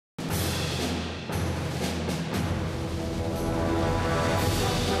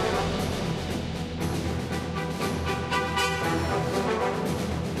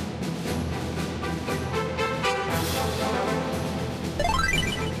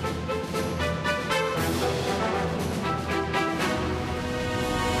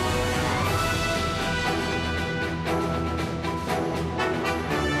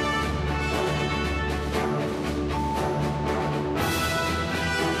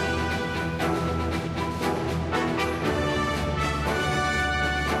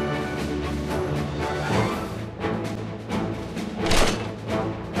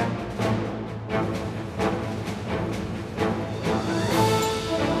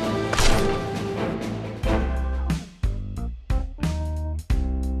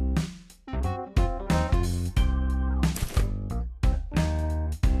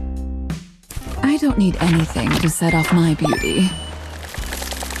don't need anything to set off my beauty.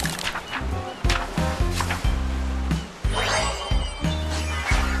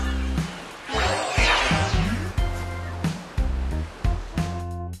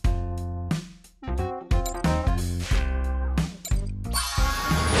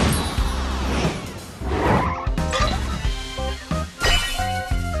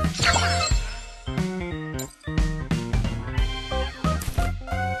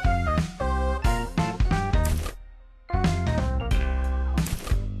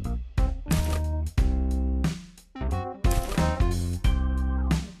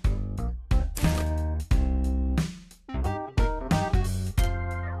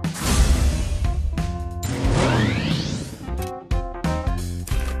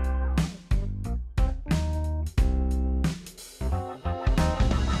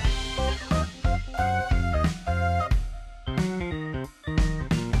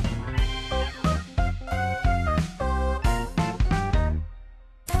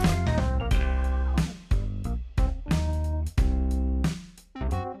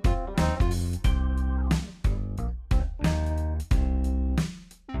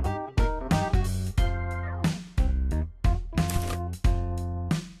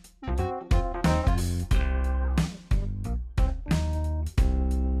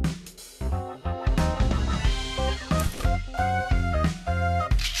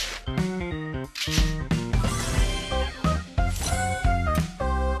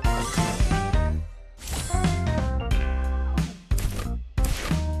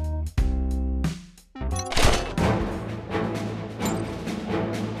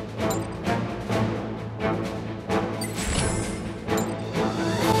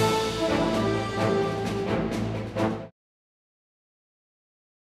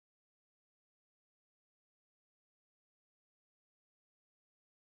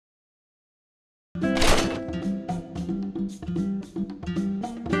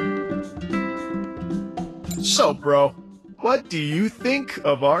 So, bro, what do you think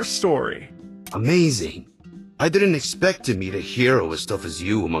of our story? Amazing. I didn't expect to meet a hero as tough as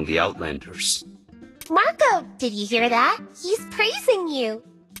you among the Outlanders. Marco, did you hear that? He's praising you.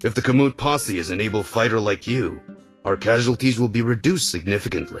 If the Kamut posse is an able fighter like you, our casualties will be reduced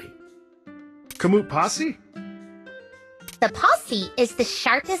significantly. Kamut Posse? The posse is the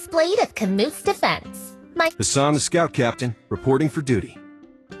sharpest blade of Kamut's defense. Hassan, the scout captain, reporting for duty.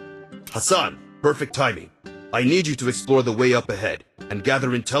 Hassan, perfect timing. I need you to explore the way up ahead and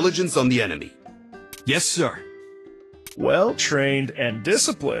gather intelligence on the enemy. Yes, sir. Well-trained and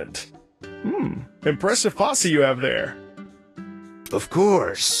disciplined. Impressive posse you have there. Of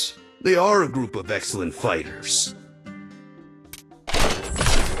course. They are a group of excellent fighters.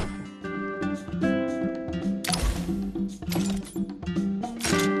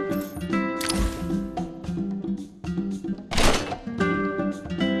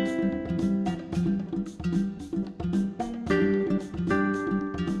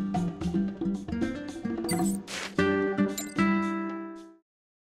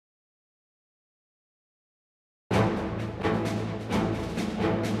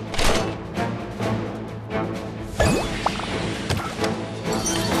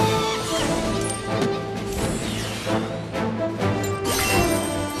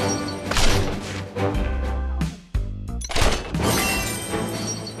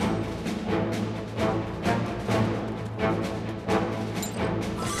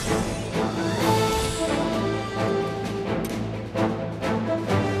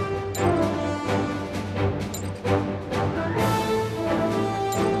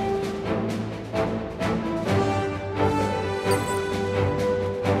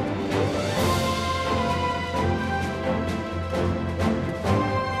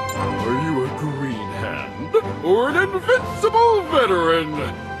 Or an invincible veteran?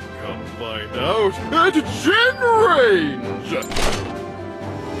 Come find out at Gen Range!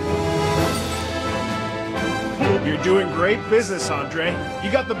 You're doing great business, Andre.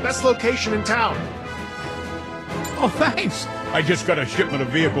 You got the best location in town. Oh, thanks. I just got a shipment of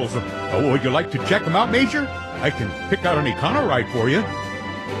vehicles. Oh, would you like to check them out, Major? I can pick out an Econo ride for you.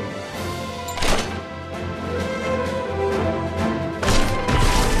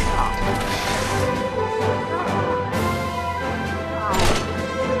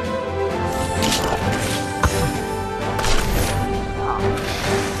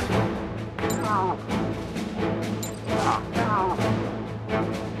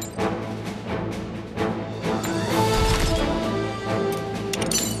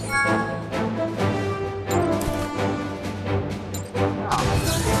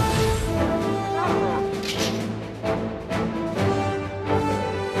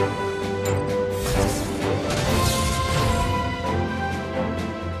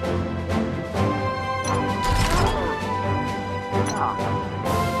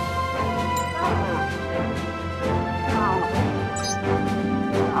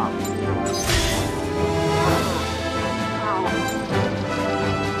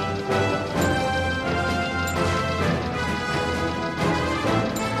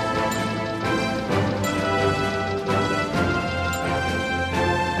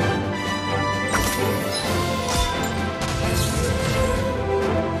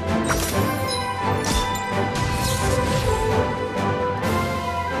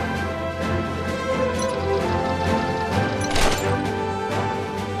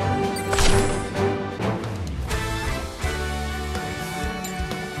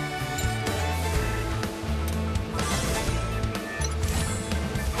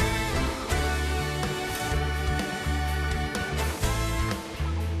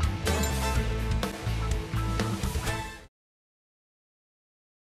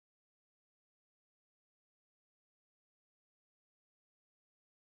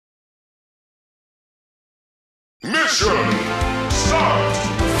 Mission start!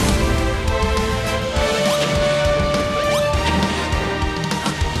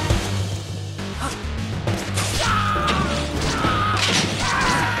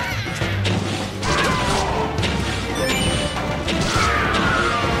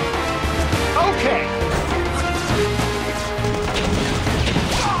 Okay.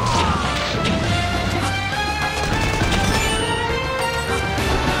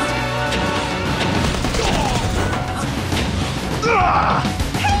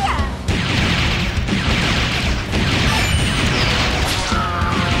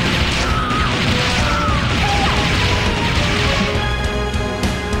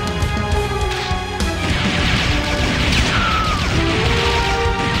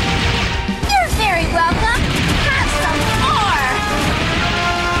 You're very welcome. Have some more.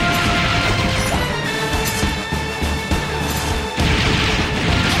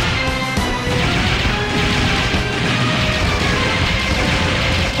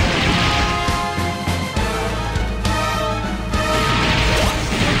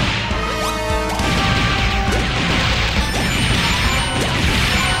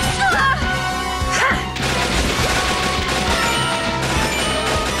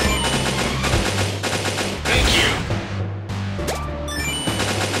 Thank you!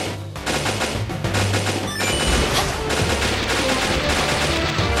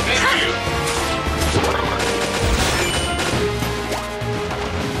 Thank you!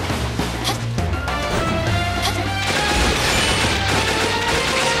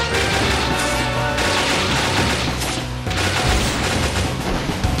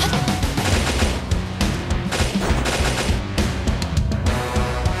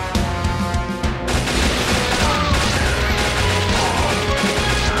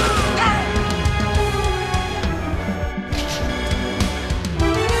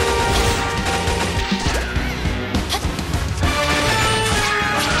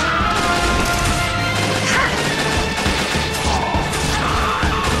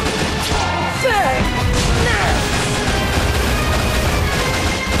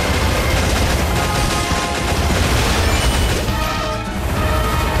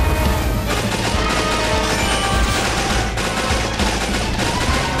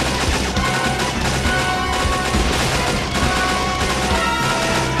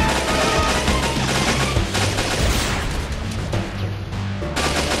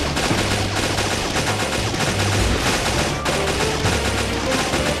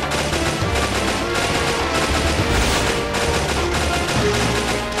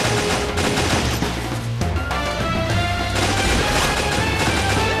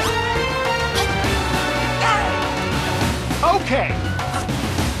 Okay.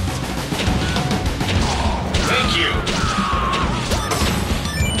 Thank you!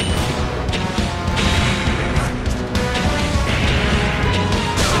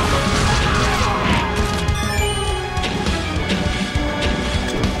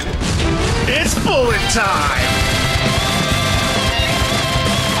 It's bullet time!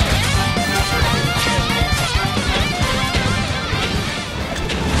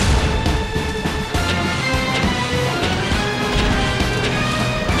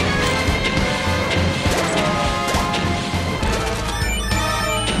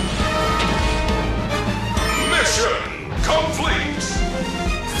 Mission complete!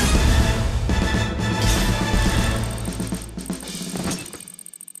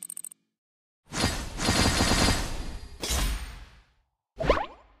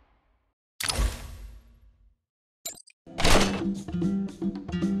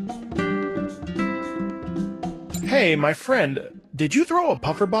 Hey, my friend, did you throw a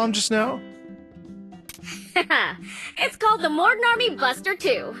puffer bomb just now? It's called the Morden Army Buster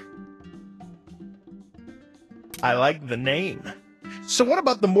 2. I like the name. So what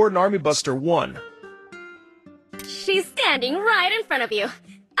about the Morden Army Buster 1? She's standing right in front of you.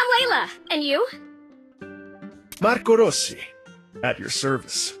 I'm Layla, and you? Marco Rossi, at your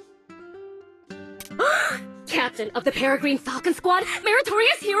service. Captain of the Peregrine Falcon Squad,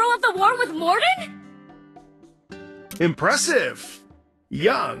 meritorious hero of the war with Morden? Impressive!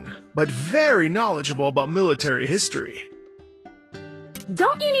 Young, but very knowledgeable about military history.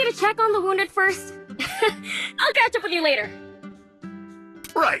 Don't you need to check on the wounded first? I'll catch up with you later.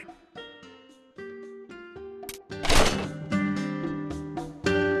 Right.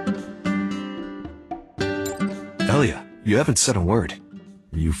 Elia, you haven't said a word.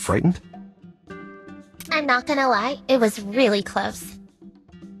 Are you frightened? I'm not gonna lie, it was really close.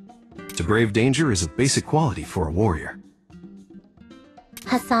 To brave danger is a basic quality for a warrior.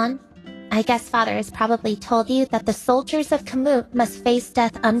 Hassan, I guess Father has probably told you that the soldiers of Kamut must face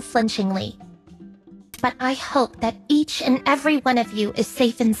death unflinchingly. but I hope that each and every one of you is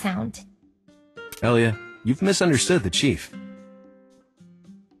safe and sound. Elia, you've misunderstood the chief.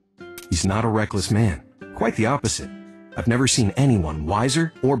 He's not a reckless man. Quite the opposite. I've never seen anyone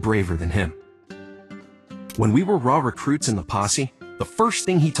wiser or braver than him. When we were raw recruits in the posse, the first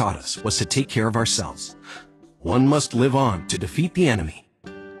thing he taught us was to take care of ourselves. One must live on to defeat the enemy.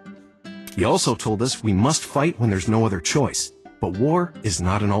 He also told us we must fight when there's no other choice, but war is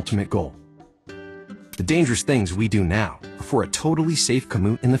not an ultimate goal. The dangerous things we do now are for a totally safe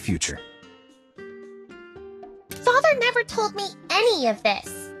Kamut in the future. Father never told me any of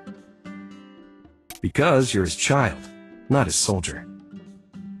this. Because you're his child, not his soldier.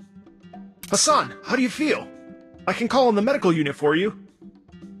 Hassan, how do you feel? I can call in the medical unit for you.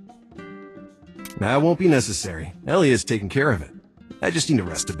 That won't be necessary. Elia's taking care of it. I just need to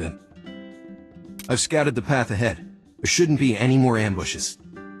rest a bit. I've scouted the path ahead. There shouldn't be any more ambushes.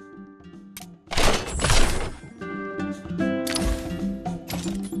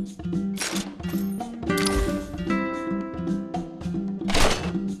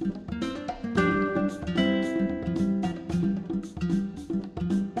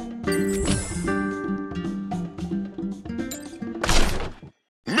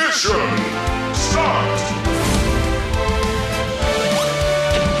 Mission start!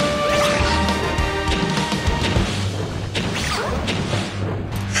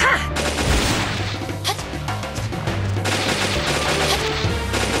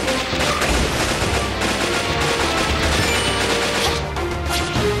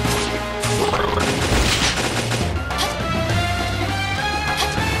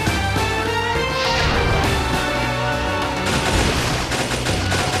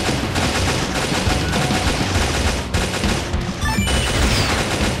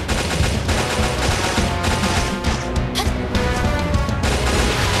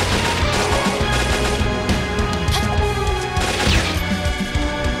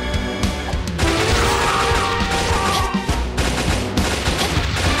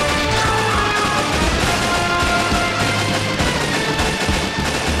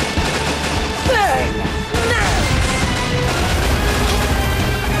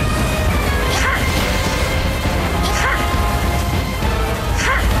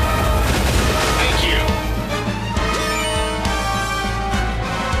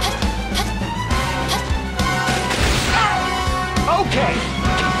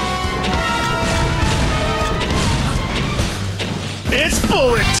 It's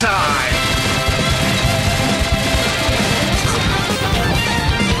bullet time!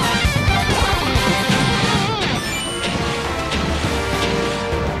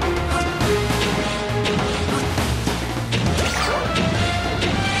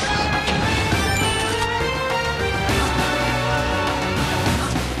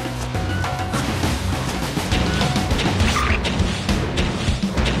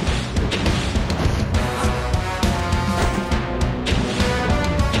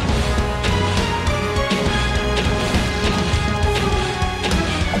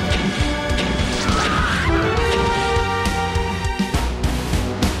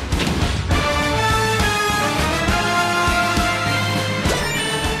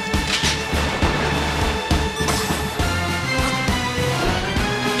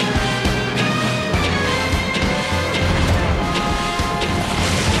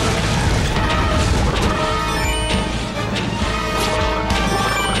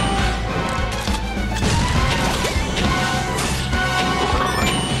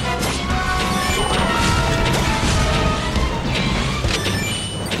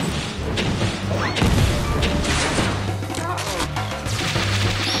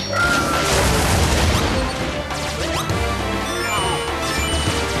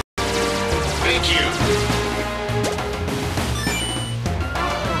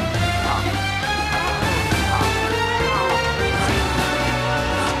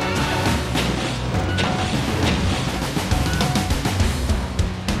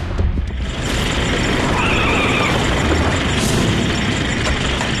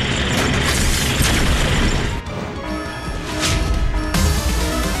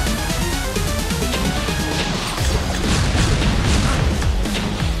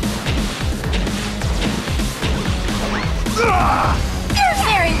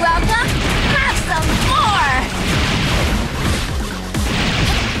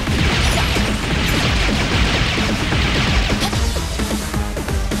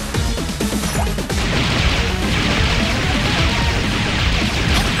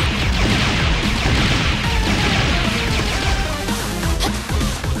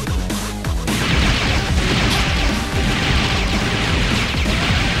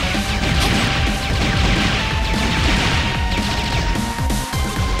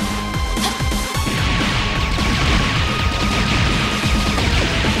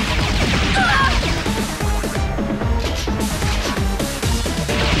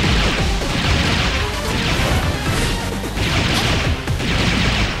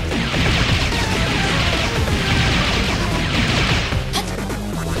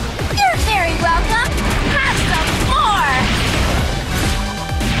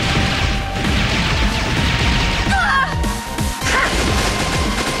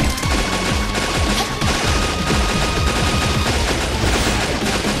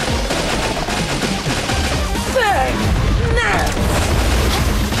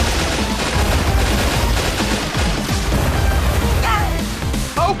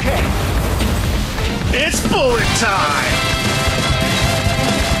 time!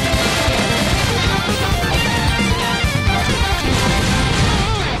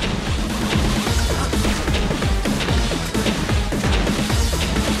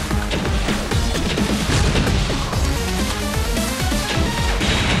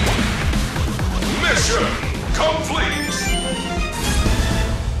 Mission complete!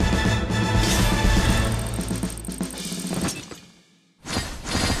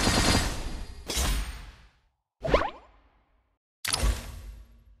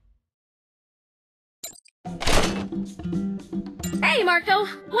 Hey, Marco,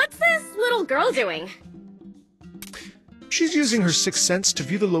 what's this little girl doing? She's using her sixth sense to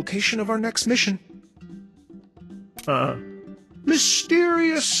view the location of our next mission.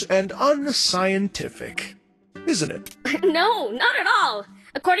 Mysterious and unscientific, isn't it? No, not at all.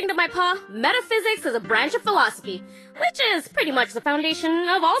 According to my pa, metaphysics is a branch of philosophy, which is pretty much the foundation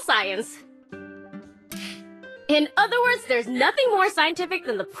of all science. In other words, there's nothing more scientific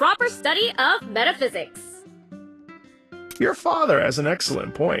than the proper study of metaphysics. Your father has an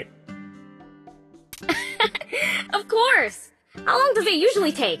excellent point. Of course. How long does it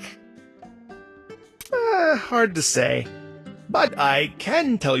usually take? Hard to say. But I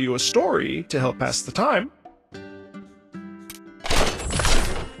can tell you a story to help pass the time.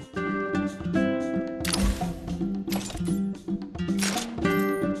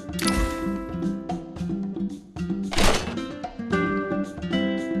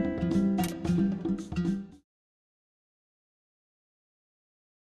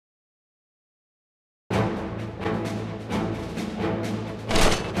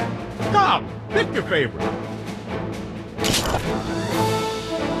 Come, pick your favorite.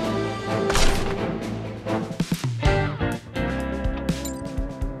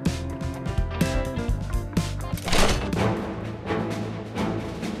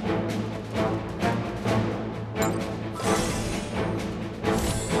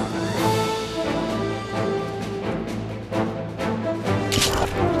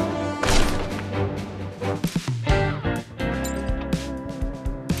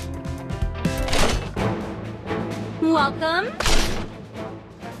 Welcome.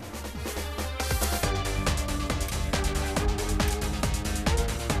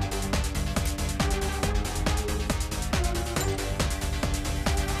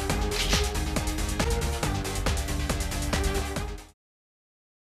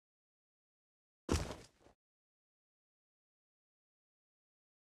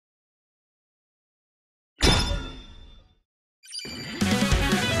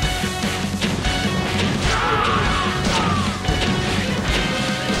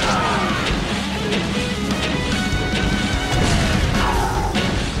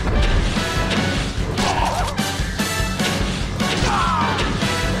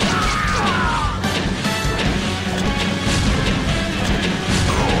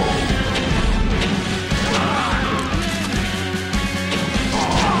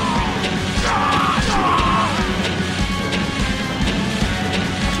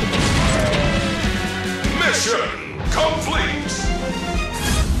 Mission complete!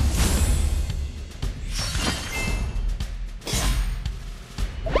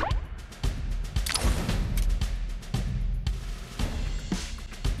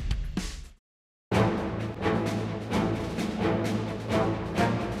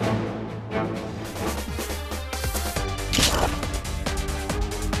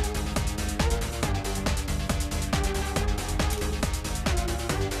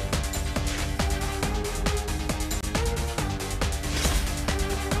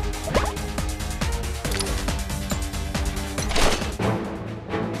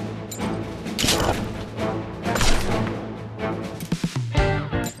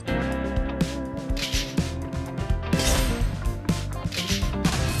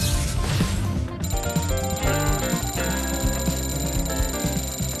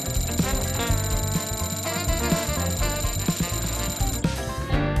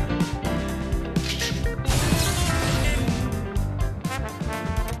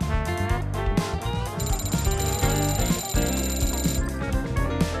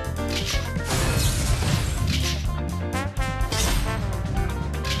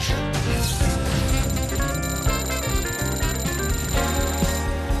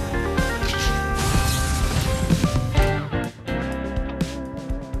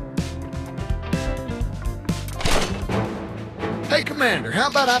 Hey, Commander, how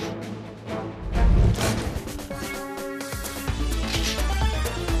about I...